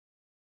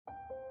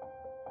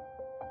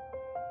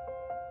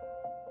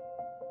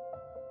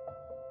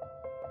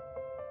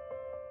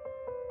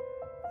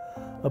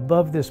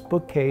Above this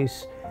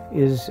bookcase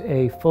is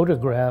a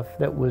photograph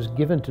that was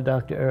given to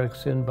Dr.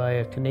 Erickson by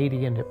a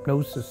Canadian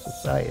Hypnosis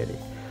Society.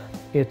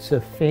 It's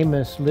a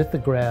famous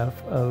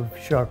lithograph of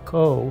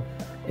Charcot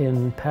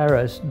in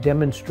Paris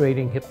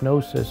demonstrating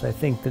hypnosis. I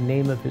think the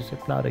name of his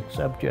hypnotic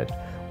subject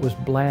was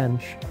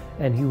Blanche,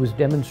 and he was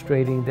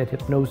demonstrating that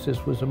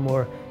hypnosis was a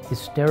more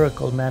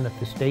hysterical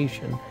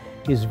manifestation.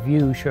 His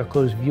view,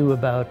 Charcot's view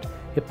about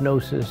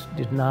hypnosis,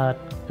 did not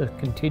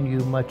continue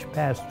much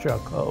past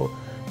Charcot,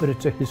 but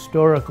it's a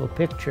historical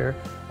picture,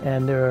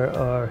 and there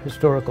are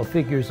historical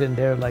figures in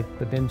there like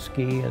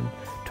Babinski and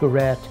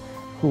Tourette,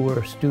 who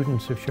were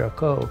students of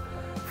Charcot.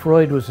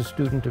 Freud was a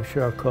student of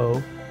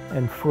Charcot,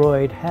 and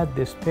Freud had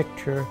this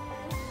picture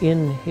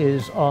in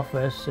his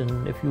office,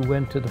 and if you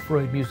went to the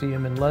Freud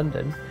Museum in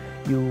London,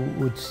 you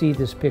would see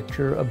this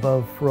picture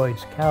above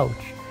Freud's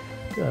couch.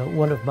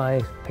 One of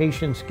my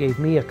patients gave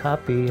me a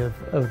copy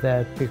of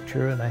that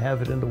picture, and I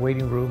have it in the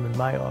waiting room in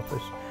my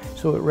office.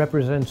 So it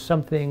represents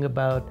something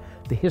about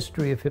the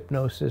history of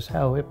hypnosis,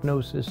 how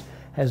hypnosis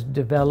has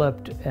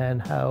developed,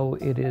 and how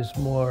it is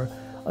more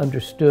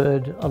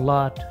understood, a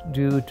lot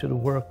due to the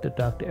work that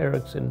Dr.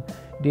 Erickson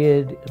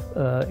did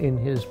in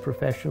his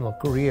professional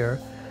career,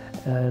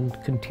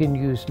 and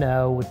continues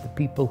now with the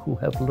people who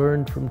have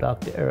learned from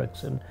Dr.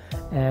 Erickson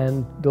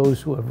and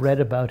those who have read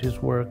about his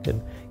work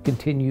and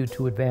continue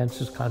to advance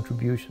his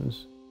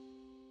contributions.